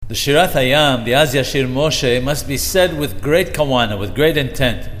The Shirath HaYam, the Az Yashir Moshe, must be said with great kawana, with great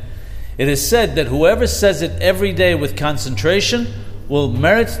intent. It is said that whoever says it every day with concentration will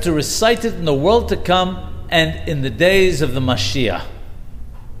merit to recite it in the world to come and in the days of the Mashiach.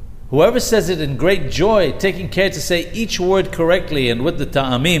 Whoever says it in great joy, taking care to say each word correctly and with the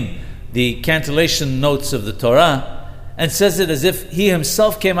ta'amim, the cantillation notes of the Torah, and says it as if he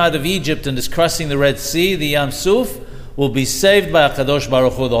himself came out of Egypt and is crossing the Red Sea, the Yam Suf, will be saved by HaKadosh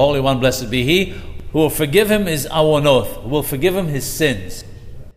Baruch Hu, the Holy One, blessed be He, who will forgive him his awonoth, who will forgive him his sins.